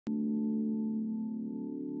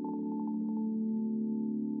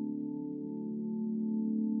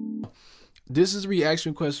This is a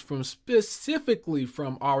reaction request from specifically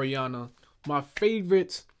from Ariana, my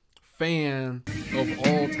favorite fan of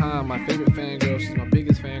all time, my favorite fangirl. She's my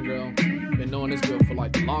biggest fangirl. Been knowing this girl for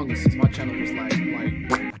like the longest, since my channel was like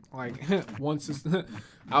once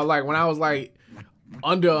I was like when I was like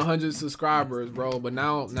under 100 subscribers, bro. But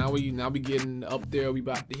now we getting up there. We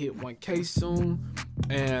about to hit 1K soon,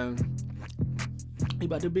 and we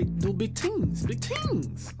about to do big teams,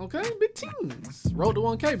 okay, big teams. Road to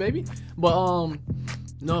 1K, baby. But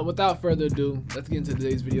no, without further ado, let's get into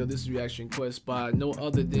today's video. This is reaction request by no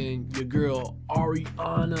other than your girl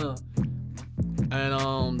Ariana,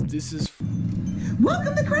 and this is.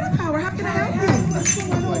 Welcome to Credit Power. How can I help you? What's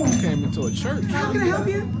going on? Like you came into a church. How can I help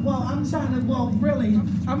you? Well, I'm trying to go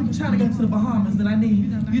to the Bahamas, and I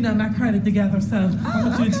need, my credit together. So I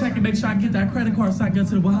want you to check and make sure I get that credit card so I can go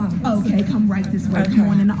to the Bahamas. Okay, come right this way. Come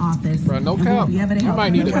on in the office. Bro, no cap. You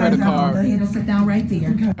might need a credit card. Go ahead and sit down right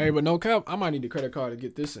there. Okay. Hey, but no cap, I might need a credit card to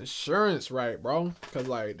get this insurance right, bro. Cause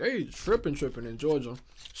like they tripping in Georgia.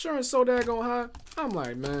 Insurance so daggone high. I'm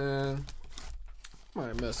like, man,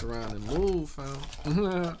 might mess around and move, fam.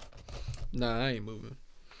 Nah, I ain't moving.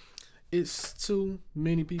 It's too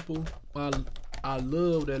many people I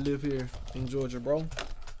love that live here in Georgia, bro.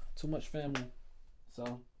 Too much family.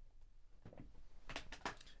 So,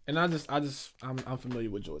 and I'm familiar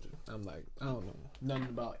with Georgia. I'm like, I don't know nothing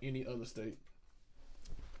about any other state.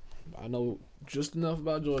 I know just enough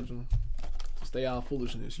about Georgia. Stay out of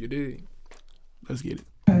foolishness. You dig? Let's get it.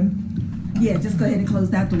 Yeah, just go ahead and close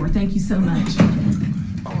that door. Thank you so much.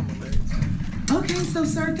 Oh, my leg. Okay, so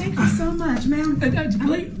sir, thank you so much, ma'am.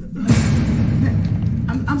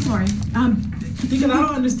 I'm sorry. Because I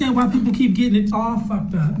don't understand why people keep getting it all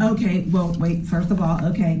fucked up. Okay, well, wait, first of all,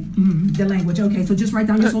 okay, the language. Okay, so just write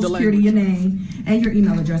down your social security, your name, and your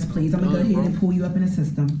email address, please. I'm going to go ahead and pull you up in the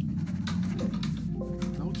system.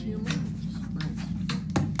 No TMS.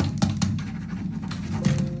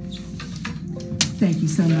 Thank you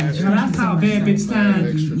so much. Well, that's how a bad bitch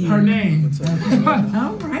signed her name.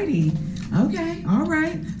 All righty. Okay, all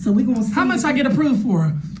right. So we're going to see. How much I get approved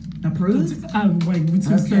for? Approved? Wait, we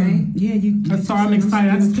too Okay. soon. Yeah, you. I'm sorry, I'm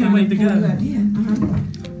excited. I just can't wait to go.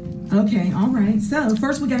 Yeah. Okay, all right. So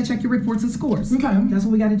first we got to check your reports and scores. Okay. That's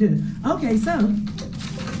what we got to do. Okay, so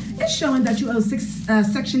it's showing that you owe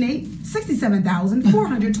Section 8,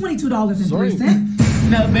 $67,422.03.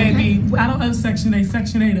 No, baby, I don't owe Section 8.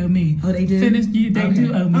 Section 8 owe me. Oh, they do? They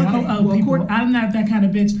do owe me. I don't owe people. I'm not that kind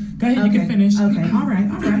of bitch. Go ahead, you can finish. Okay, all right.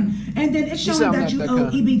 And then it's showing that you owe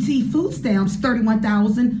EBT food stamps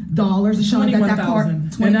 $31,000. It's showing that card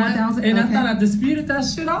 $21,000. And I thought I disputed that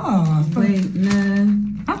shit off. Wait, nah.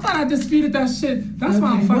 I thought I disputed that shit. That's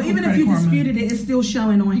why I'm fucking. Well, even if you disputed it, it's still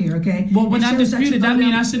showing on here, okay? Well, when I disputed, that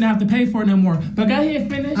means I shouldn't have to pay for it no more. But go ahead,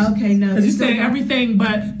 finish. Okay, no. Because you said everything,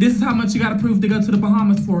 but this is how much you got to prove to go to the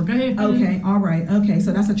Bahamas for. Go ahead, finish. Okay, all right. Okay,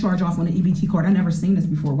 so that's a charge off on the EBT card. I've never seen this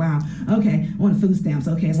before. Wow. Okay, on the food stamps.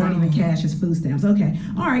 Okay, it's not even cash, it's food stamps. Okay.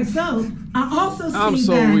 All right, so I also see I'm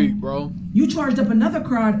so that weak, bro. You charged up another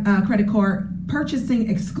credit card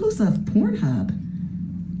purchasing exclusive Pornhub.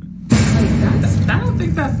 I don't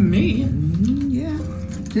think that's me. Yeah.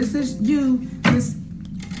 This is you, Miss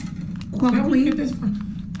Queen.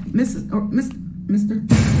 Mr.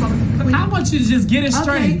 I want you to just get it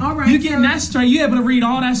straight. Okay, all right. You getting that straight. You able to read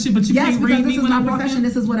all that shit, but you can't read me when I walk in.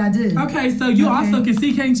 This is what I do. Okay, so you also can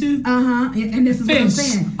see, can't you? And this is what I'm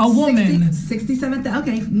saying. A woman. 67.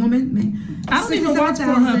 Okay, woman, man. I don't even watch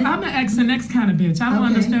Pornhub. I'm an X and X kind of bitch. I don't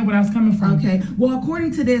understand where that's coming from. Okay. Well,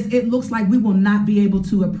 according to this, it looks like we will not be able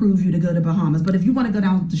to approve you to go to Bahamas. But if you want to go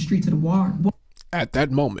down the street to the water. At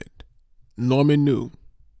that moment, Norman knew.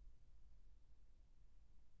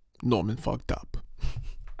 Norman fucked up.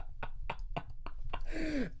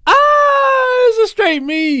 It's a straight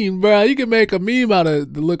meme, bro. You can make a meme out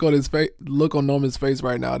of the look on his face, look on Norman's face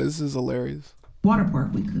right now. This is hilarious. Water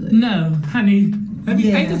park, we could. No, honey.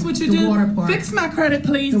 Ain't this what you do? Water park. Fix my credit,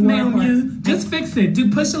 please, ma'am. You just fix it. Do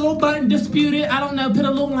push a little button, dispute it. I don't know, put a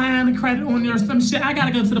little line of credit on you or some shit. I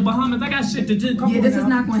gotta go to the Bahamas. I got shit to do. Come on this now. is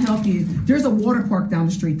not going to help you. There's a water park down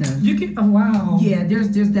the street, though. You can. Oh wow. Yeah, there's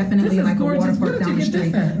definitely like a water park down the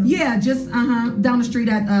street. Yeah, just down the street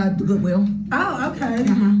at the Goodwill. Oh, okay.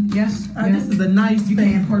 Yes. This is a nice. You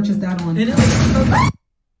can purchase that on.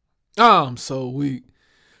 Oh, I'm so weak.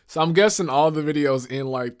 So I'm guessing all the videos end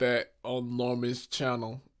like that on Norman's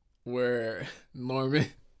channel, where Norman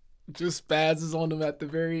just spazzes on them at the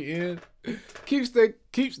very end.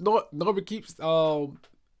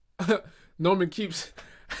 Norman keeps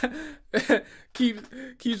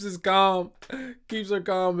his calm, keeps her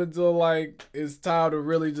calm until like it's time to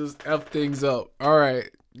really just F things up. All right,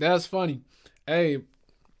 that's funny. Hey,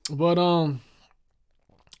 But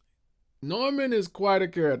Norman is quite a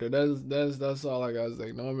character. That's all I gotta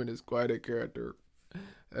say. Norman is quite a character.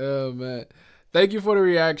 Oh man. Thank you for the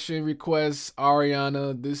reaction request,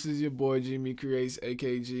 Ariana. This is your boy Gmb Creates,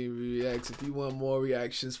 aka Gmb Reacts. If you want more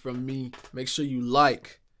reactions from me, make sure you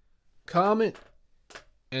like, comment,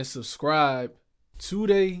 and subscribe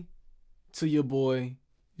today to your boy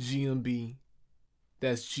Gmb.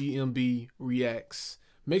 That's Gmb Reacts.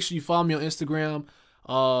 Make sure you follow me on Instagram.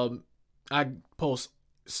 I post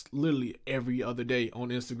literally every other day on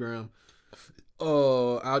Instagram.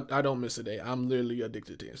 I don't miss a day. I'm literally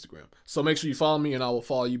addicted to Instagram. So make sure you follow me and I will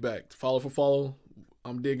follow you back. Follow for follow.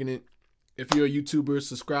 I'm digging it. If you're a YouTuber,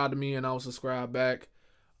 subscribe to me and I'll subscribe back.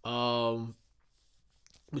 But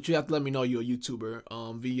you have to let me know you're a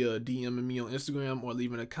YouTuber via DMing me on Instagram or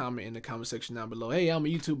leaving a comment in the comment section down below. Hey, I'm a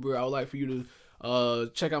YouTuber. I would like for you to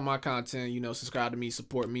check out my content, subscribe to me,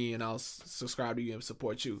 support me, and I'll subscribe to you and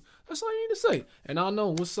support you. That's all you need to say. And I'll know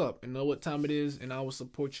what's up and know what time it is, and I will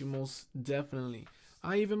support you most definitely.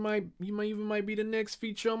 You might even be the next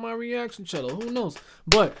feature on my reaction channel. Who knows?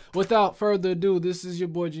 But without further ado, this is your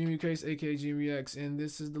boy Gmb Creates, aka Gmb Reacts, and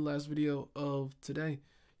this is the last video of today.